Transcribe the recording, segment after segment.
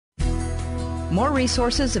More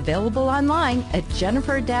resources available online at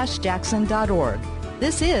jennifer-jackson.org.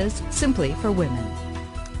 This is Simply for Women.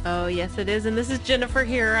 Oh, yes, it is. And this is Jennifer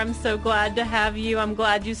here. I'm so glad to have you. I'm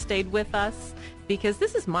glad you stayed with us because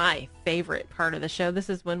this is my favorite part of the show. This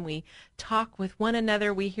is when we talk with one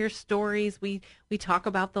another. We hear stories. We talk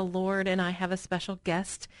about the Lord. And I have a special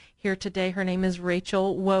guest here today. Her name is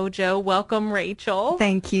Rachel Wojo. Welcome, Rachel.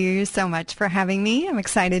 Thank you so much for having me. I'm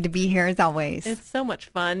excited to be here as always. It's so much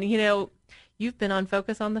fun. You know, you've been on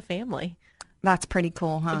Focus on the Family. That's pretty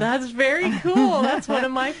cool, huh? That's very cool. That's one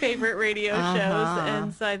of my favorite radio shows,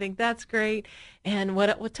 and so I think that's great. And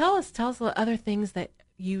tell us the other things that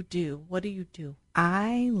you do. What do you do?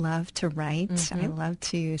 I love to write. I love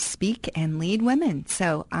to speak and lead women.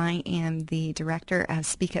 So I am the director of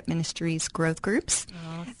Speak Up Ministries Growth Groups.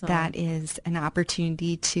 Awesome. That is an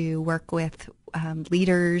opportunity to work with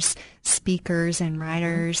leaders, speakers, and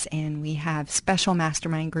writers, and we have special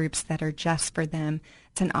mastermind groups that are just for them.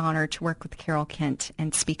 It's an honor to work with Carol Kent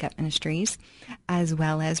and Speak Up Ministries, as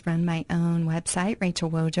well as run my own website,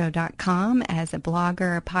 rachelwojo.com, as a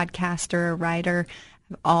blogger, a podcaster, a writer.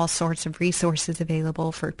 All sorts of resources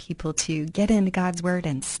available for people to get into God's Word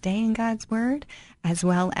and stay in God's Word, as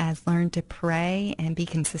well as learn to pray and be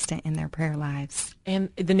consistent in their prayer lives. And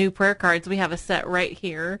the new prayer cards, we have a set right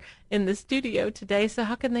here in the studio today. So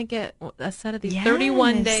how can they get a set of these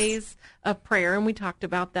 31 days of prayer? And we talked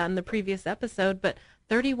about that in the previous episode, but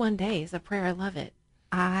 31 days of prayer, I love it.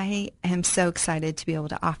 I am so excited to be able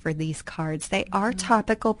to offer these cards. They are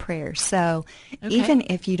topical prayers, so even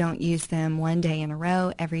if you don't use them one day in a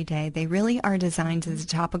row, every day, they really are designed as a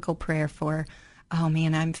topical prayer for, oh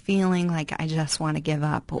man, I'm feeling like I just want to give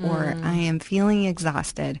up, or I am feeling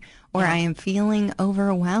exhausted, or I am feeling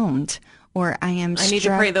overwhelmed, or I need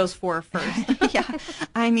to pray those four first. Yeah.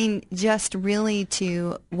 I mean, just really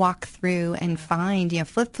to walk through and find,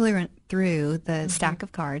 flip through the stack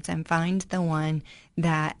of cards and find the one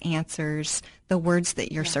that answers the words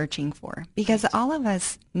that you're searching for. Because all of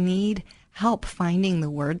us need help finding the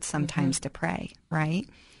words sometimes to pray, right?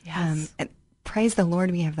 Yes. Praise the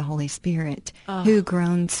Lord, we have the Holy Spirit who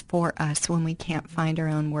groans for us when we can't find our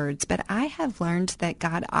own words. But I have learned that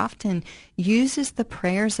God often uses the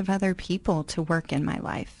prayers of other people to work in my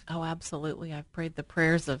life. Oh, absolutely. I've prayed the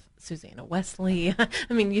prayers of Susanna Wesley.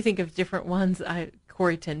 I mean, you think of different ones.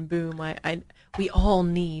 Corrie ten Boom. We all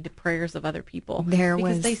need prayers of other people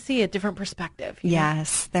because they see a different perspective.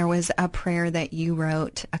 Yes, there was a prayer that you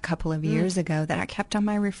wrote a couple of years ago that I kept on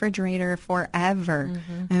my refrigerator forever.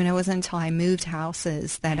 I mean, it wasn't until I moved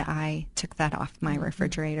houses that I took that off my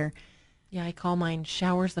refrigerator. Yeah, I call mine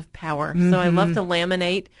showers of power. So I love to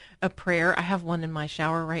laminate a prayer. I have one in my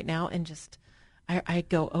shower right now, and just I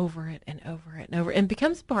go over it and over it and over it, and it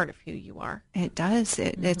becomes part of who you are. It does.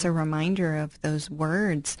 It's a reminder of those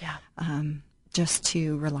words. Yeah. Just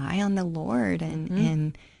to rely on the Lord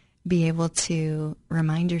and be able to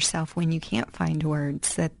remind yourself when you can't find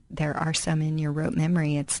words that there are some in your rote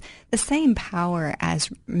memory. It's the same power as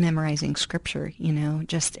memorizing Scripture,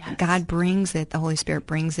 just God brings it, the Holy Spirit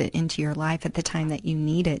brings it into your life at the time that you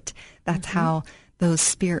need it. That's how those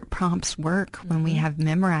Spirit prompts work when we have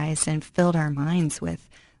memorized and filled our minds with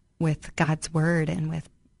God's Word and with,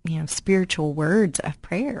 spiritual words of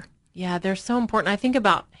prayer. Yeah, they're so important. I think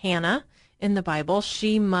about Hannah in the Bible.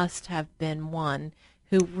 She must have been one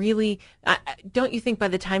who really, don't you think by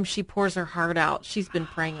the time she pours her heart out, she's been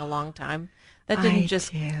praying a long time? That didn't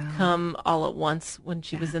just come all at once when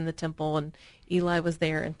she was in the temple and Eli was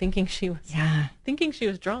there and thinking she was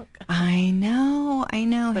drunk. I know.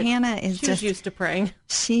 But Hannah is just used to praying.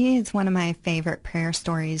 She is one of my favorite prayer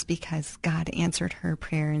stories because God answered her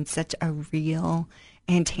prayer in such a real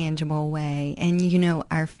and tangible way. And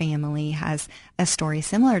our family has a story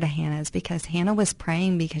similar to Hannah's because Hannah was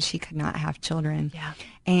praying because she could not have children. Yeah.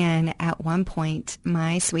 And at one point,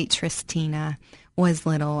 my sweet Tristina was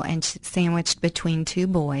little and sandwiched between two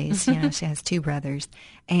boys. She has two brothers.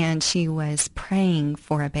 And she was praying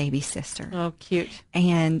for a baby sister. Oh, cute.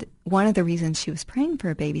 And one of the reasons she was praying for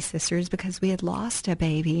a baby sister is because we had lost a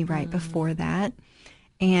baby right before that.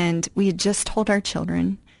 And we had just told our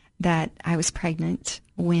children that I was pregnant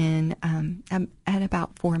when at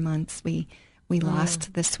about 4 months we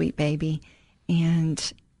lost the sweet baby.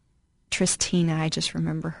 And Tristina, I just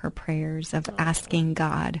remember her prayers of asking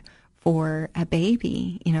God for a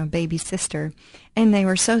baby, baby sister. And they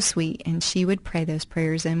were so sweet. And she would pray those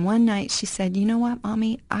prayers. And one night she said, you know what,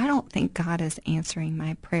 Mommy, I don't think God is answering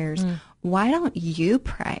my prayers. Why don't you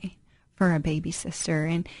pray for a baby sister?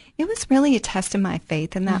 And it was really a test of my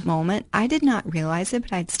faith in that moment. I did not realize it,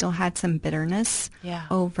 but I'd still had some bitterness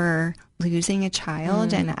over losing a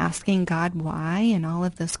child and asking God why and all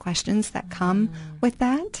of those questions that come with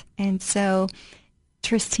that. And so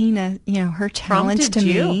Tristina, her challenge Prompted to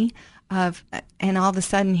you. me and all of a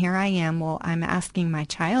sudden here I am, well, I'm asking my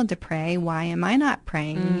child to pray. Why am I not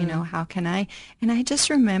praying? How can I? And I just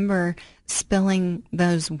remember spilling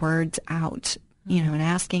those words out, and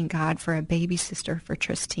asking God for a baby sister for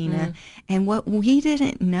Tristina. And what we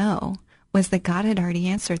didn't know was that God had already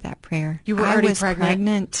answered that prayer. You were already I was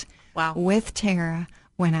pregnant Wow. with Tara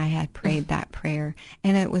when I had prayed that prayer.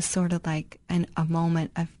 And it was sort of like a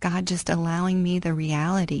moment of God just allowing me the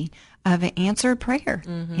reality of an answered prayer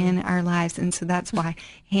in our lives. And so that's why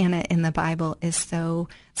Hannah in the Bible is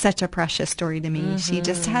such a precious story to me. She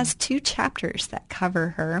just has 2 chapters that cover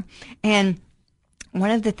her. And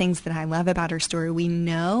one of the things that I love about her story, we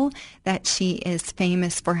know that she is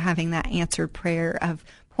famous for having that answered prayer of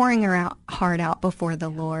pouring her heart out before the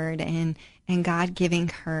Lord and God giving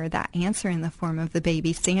her that answer in the form of the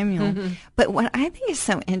baby Samuel. But what I think is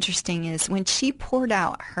so interesting is when she poured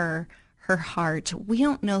out her heart, we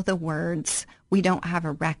don't know the words. We don't have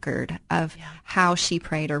a record of how she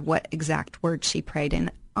prayed or what exact words she prayed. And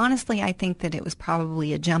honestly, I think that it was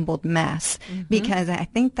probably a jumbled mess because I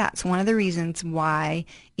think that's one of the reasons why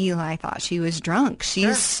Eli thought she was drunk.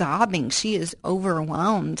 She's sobbing. She is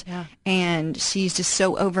overwhelmed. And she's just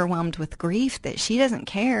so overwhelmed with grief that she doesn't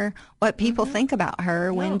care what people think about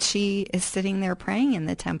her when she is sitting there praying in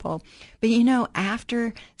the temple. But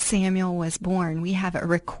after Samuel was born, we have a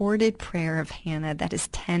recorded prayer of Hannah that is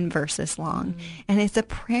 10 verses long. And it's a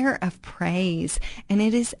prayer of praise. And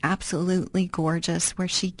it is absolutely gorgeous where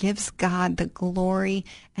she gives God the glory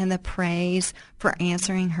and the praise for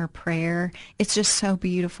answering her prayer. It's just so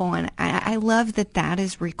beautiful. And I love that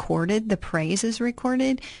is recorded. The praise is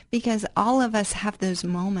recorded because all of us have those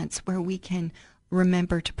moments where we can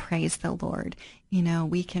remember to praise the Lord.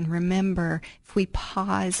 We can remember if we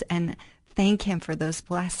pause and thank him for those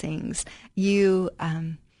blessings.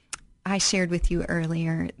 I shared with you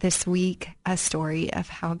earlier this week a story of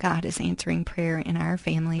how God is answering prayer in our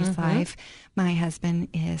family's life. My husband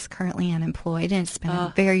is currently unemployed, and it's been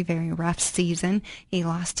a very, very rough season. He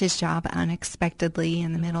lost his job unexpectedly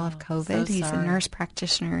in the middle of COVID. So He's a nurse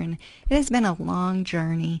practitioner, and it has been a long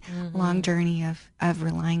journey of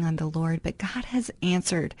relying on the Lord. But God has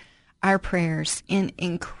answered our prayers in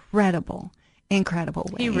incredible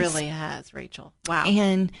ways. He really has, Rachel. Wow.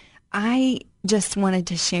 And I just wanted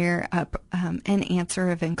to share an answer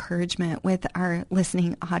of encouragement with our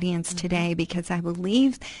listening audience today because I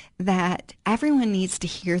believe that everyone needs to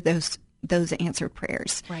hear those answered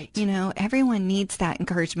prayers. Right. Everyone needs that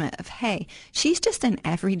encouragement of, hey, she's just an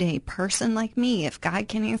everyday person like me. If God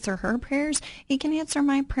can answer her prayers, he can answer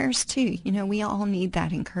my prayers too. We all need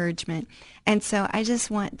that encouragement. And so I just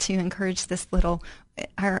want to encourage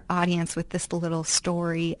our audience with this little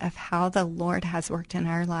story of how the Lord has worked in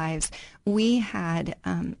our lives. We had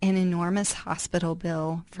an enormous hospital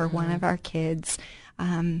bill for one of our kids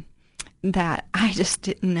that I just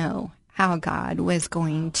didn't know how God was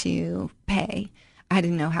going to pay. I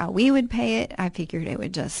didn't know how we would pay it. I figured it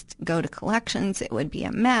would just go to collections. It would be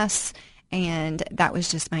a mess. And that was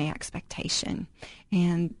just my expectation.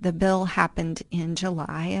 And the bill happened in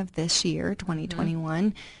July of this year,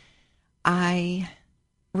 2021. I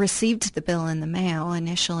received the bill in the mail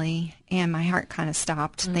initially, and my heart kind of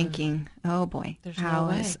stopped thinking, oh boy, how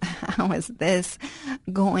is this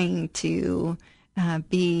going to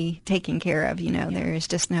be taken care of? There is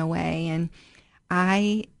just no way. And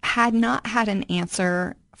I had not had an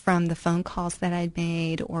answer from the phone calls that I'd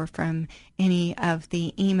made or from any of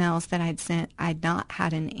the emails that I'd sent. I'd not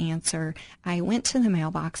had an answer. I went to the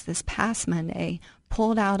mailbox this past Monday,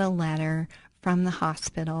 pulled out a letter from the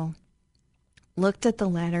hospital, looked at the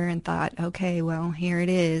letter and thought, okay, well, here it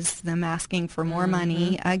is, them asking for more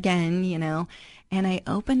money again, and I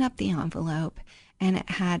opened up the envelope and it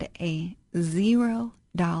had a $0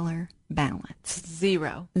 balance.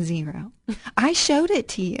 Zero. I showed it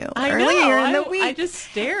to you I earlier know. in the week. I just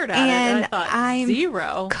stared at and it and I thought,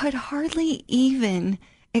 zero. Could hardly even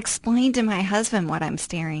explain to my husband what I'm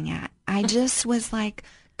staring at. I just was like,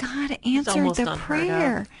 God answered the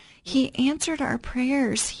prayer. He answered our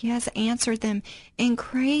prayers. He has answered them in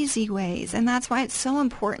crazy ways. And that's why it's so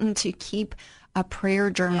important to keep a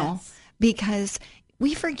prayer journal because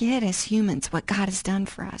we forget as humans what God has done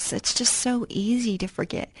for us. It's just so easy to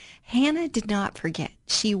forget. Hannah did not forget.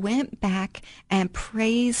 She went back and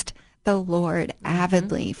praised the Lord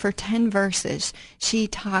avidly. For 10 verses, she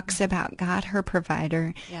talks about God, her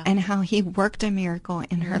provider, and how he worked a miracle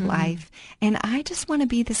in her life. And I just want to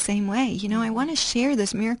be the same way. You know, I want to share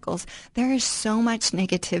those miracles. There is so much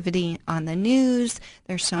negativity on the news.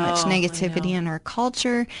 There's so much negativity in our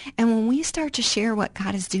culture. And when we start to share what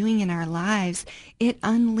God is doing in our lives, it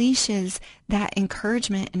unleashes that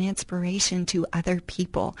encouragement and inspiration to other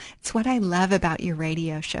people. It's what I love about your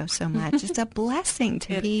radio show so much. It's a blessing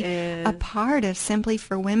to be a part of Simply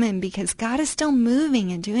for Women, because God is still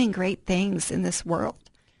moving and doing great things in this world.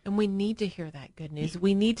 And we need to hear that good news.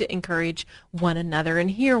 We need to encourage one another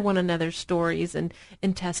and hear one another's stories and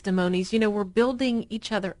testimonies. You know, we're building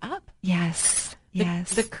each other up. Yes,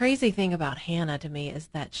 yes. The crazy thing about Hannah to me is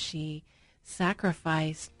that she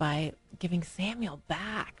sacrificed by giving Samuel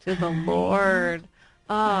back to the Lord.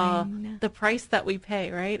 Oh, the price that we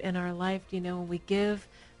pay, right, in our life, you know, when we give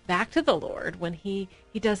back to the Lord, when he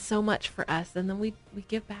does so much for us, and then we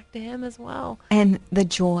give back to him as well. And the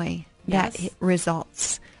joy that it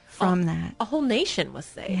results from that. A whole nation was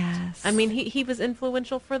saved. Yes. I mean, he was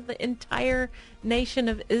influential for the entire nation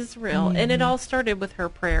of Israel. And it all started with her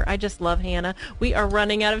prayer. I just love Hannah. We are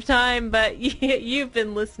running out of time, but you've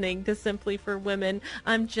been listening to Simply for Women.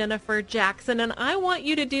 I'm Jennifer Jackson, and I want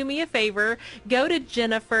you to do me a favor. Go to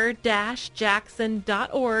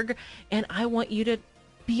jennifer-jackson.org, and I want you to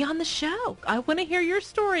be on the show. I want to hear your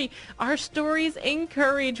story. Our stories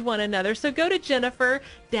encourage one another. So go to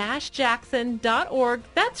jennifer-jackson.org.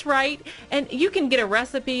 That's right. And you can get a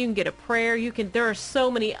recipe, you can get a prayer, there are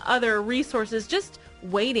so many other resources just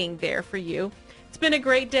waiting there for you. It's been a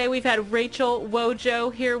great day. We've had Rachel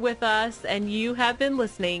Wojo here with us, and you have been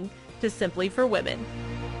listening to Simply for Women.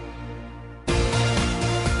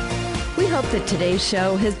 We hope that today's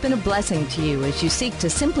show has been a blessing to you as you seek to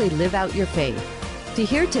simply live out your faith. To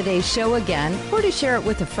hear today's show again or to share it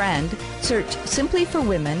with a friend, search Simply for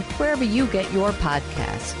Women wherever you get your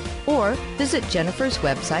podcasts. Or visit Jennifer's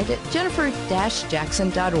website at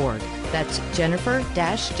jennifer-jackson.org. That's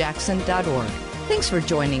jennifer-jackson.org. Thanks for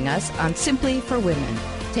joining us on Simply for Women.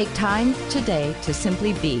 Take time today to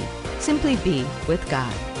simply be with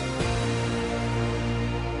God.